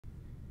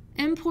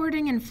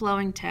Importing and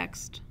flowing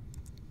text.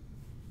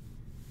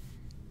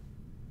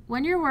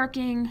 When you're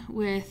working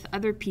with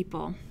other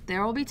people,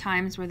 there will be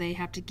times where they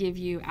have to give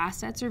you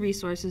assets or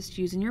resources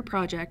to use in your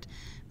project,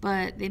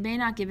 but they may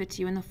not give it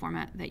to you in the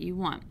format that you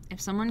want.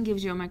 If someone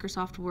gives you a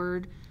Microsoft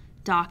Word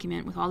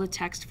document with all the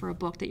text for a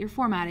book that you're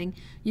formatting,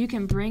 you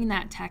can bring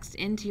that text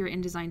into your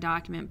InDesign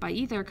document by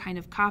either kind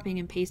of copying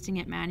and pasting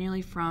it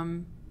manually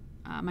from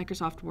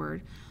Microsoft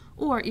Word,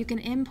 or you can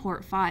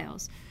import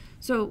files.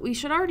 So we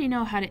should already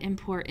know how to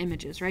import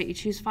images, right? You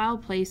choose File,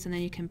 Place, and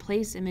then you can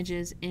place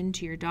images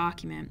into your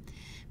document.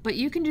 But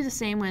you can do the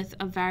same with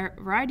a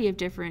variety of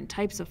different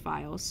types of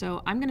files.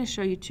 So I'm going to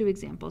show you two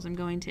examples. I'm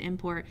going to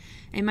import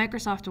a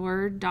Microsoft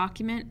Word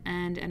document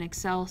and an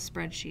Excel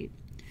spreadsheet.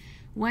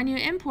 When you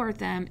import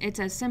them, it's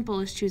as simple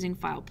as choosing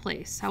File,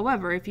 Place.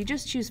 However, if you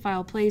just choose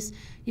File, Place,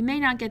 you may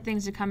not get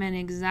things to come in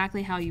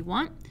exactly how you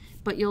want,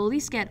 but you'll at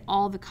least get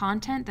all the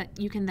content that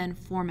you can then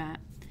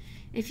format.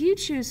 If you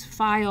choose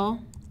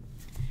File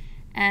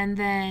and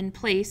then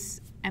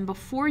Place, and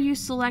before you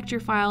select your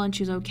file and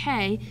choose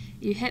OK,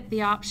 you hit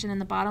the option in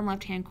the bottom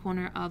left-hand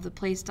corner of the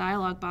Place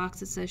dialog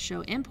box that says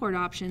Show Import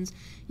Options.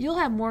 You'll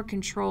have more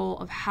control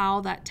of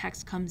how that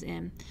text comes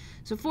in.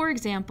 So for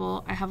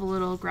example, I have a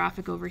little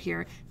graphic over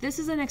here. This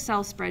is an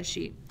Excel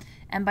spreadsheet.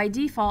 And by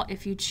default,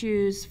 if you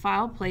choose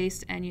File,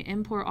 Place, and you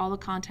import all the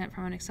content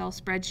from an Excel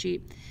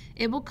spreadsheet,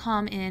 it will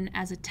come in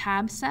as a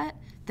tab set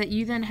that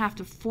you then have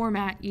to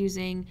format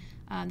using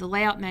the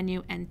layout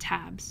menu and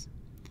tabs.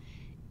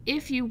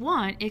 If you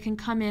want, it can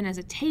come in as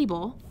a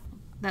table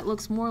that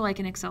looks more like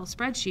an Excel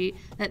spreadsheet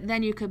that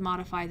then you could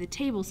modify the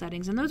table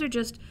settings. And those are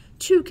just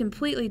two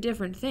completely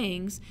different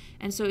things.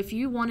 And so if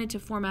you wanted to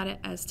format it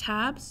as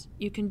tabs,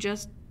 you can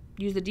just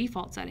use the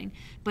default setting.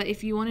 But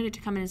if you wanted it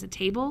to come in as a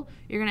table,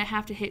 you're going to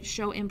have to hit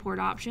Show Import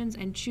Options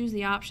and choose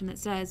the option that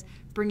says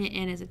Bring it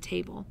in as a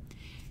table.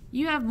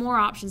 You have more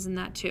options than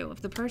that too.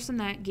 If the person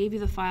that gave you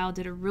the file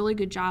did a really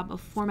good job of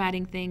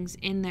formatting things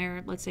in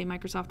their, let's say,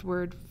 Microsoft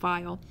Word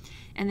file,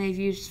 and they've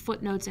used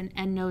footnotes and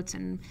endnotes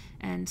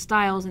and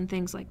styles and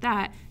things like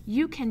that,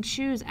 you can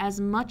choose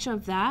as much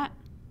of that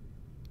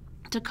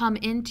to come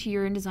into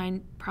your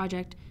InDesign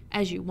project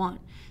as you want.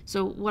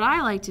 So what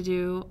I like to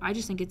do, I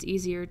just think it's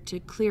easier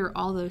to clear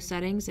all those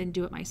settings and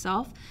do it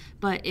myself.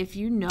 But if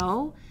you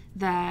know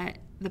that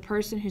the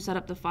person who set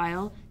up the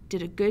file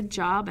did a good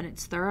job and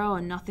it's thorough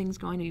and nothing's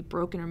going to be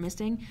broken or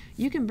missing,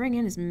 you can bring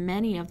in as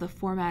many of the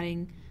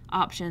formatting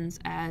options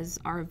as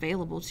are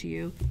available to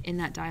you in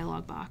that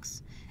dialog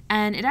box.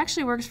 And it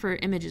actually works for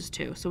images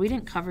too. So we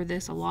didn't cover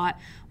this a lot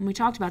when we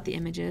talked about the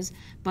images,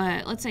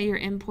 but let's say you're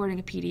importing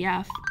a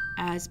PDF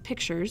as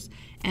pictures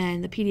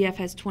and the PDF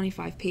has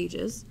 25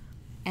 pages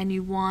and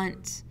you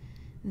want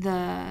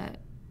the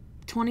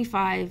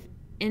 25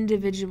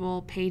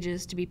 individual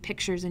pages to be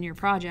pictures in your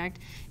project.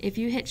 If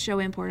you hit Show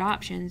Import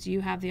Options,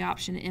 you have the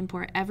option to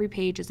import every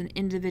page as an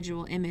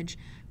individual image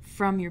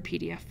from your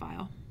PDF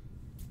file.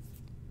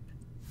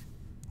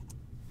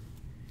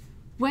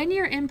 When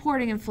you're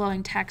importing and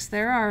flowing text,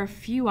 there are a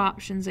few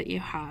options that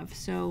you have.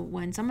 So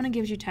when someone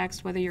gives you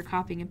text, whether you're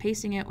copying and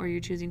pasting it or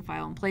you're choosing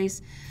File and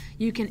Place,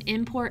 you can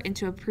import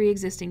into a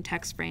pre-existing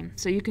text frame.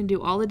 So you can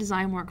do all the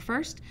design work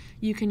first.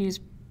 You can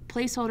use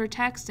placeholder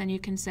text and you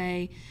can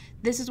say,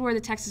 this is where the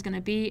text is going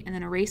to be, and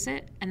then erase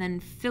it, and then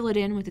fill it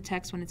in with the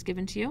text when it's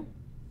given to you.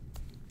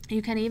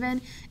 You can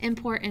even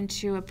import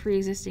into a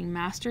pre-existing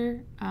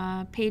master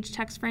page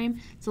text frame.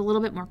 It's a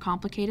little bit more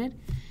complicated.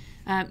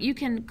 You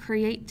can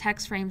create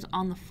text frames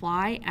on the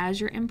fly as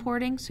you're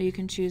importing, so you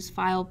can choose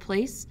File,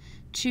 Place,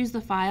 choose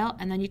the file,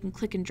 and then you can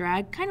click and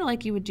drag, kind of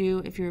like you would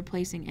do if you were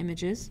placing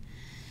images.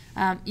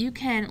 You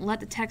can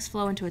let the text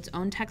flow into its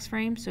own text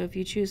frame. So if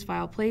you choose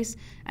File, Place,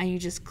 and you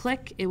just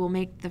click, it will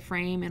make the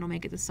frame, it'll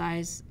make it the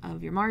size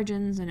of your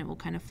margins, and it will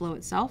kind of flow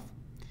itself.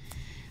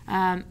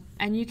 And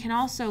you can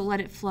also let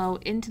it flow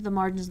into the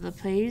margins of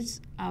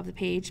the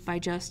page by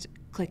just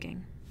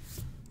clicking.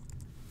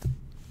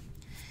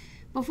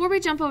 Before we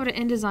jump over to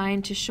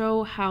InDesign to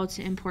show how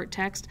to import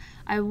text,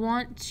 I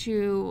want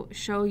to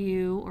show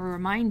you or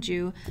remind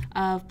you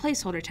of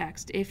placeholder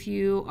text. If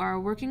you are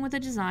working with a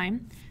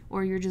design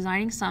or you're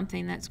designing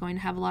something that's going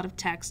to have a lot of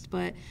text,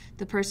 but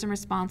the person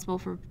responsible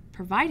for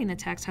providing the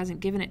text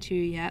hasn't given it to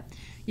you yet,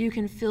 you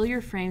can fill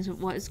your frames with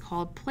what is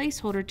called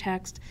placeholder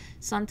text.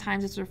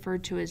 Sometimes it's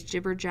referred to as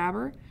jibber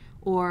jabber,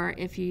 or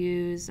if you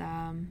use,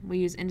 we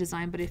use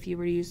InDesign, but if you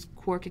were to use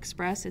Quark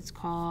Express, it's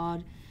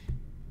called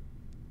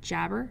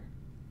jabber.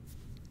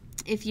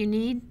 If you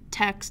need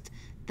text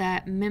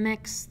that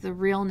mimics the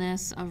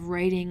realness of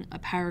writing a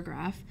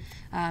paragraph,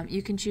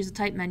 you can choose the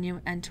type menu,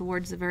 and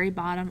towards the very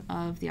bottom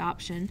of the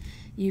option,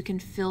 you can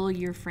fill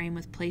your frame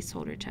with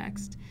placeholder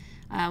text.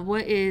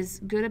 What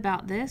is good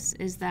about this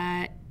is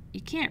that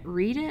you can't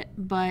read it,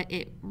 but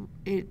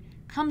it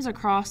comes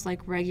across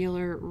like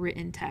regular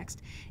written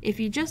text. If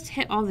you just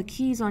hit all the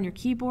keys on your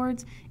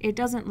keyboards, it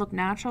doesn't look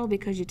natural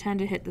because you tend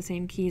to hit the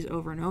same keys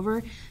over and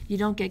over. You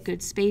don't get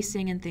good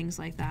spacing and things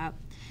like that.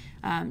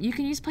 You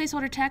can use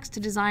placeholder text to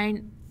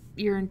design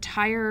your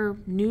entire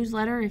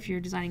newsletter if you're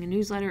designing a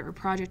newsletter or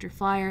project or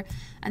flyer,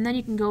 and then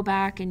you can go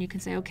back and you can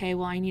say, okay,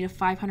 well, I need a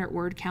 500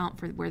 word count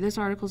for where this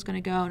article is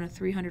going to go and a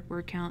 300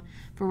 word count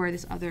for where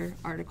this other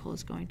article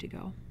is going to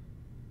go.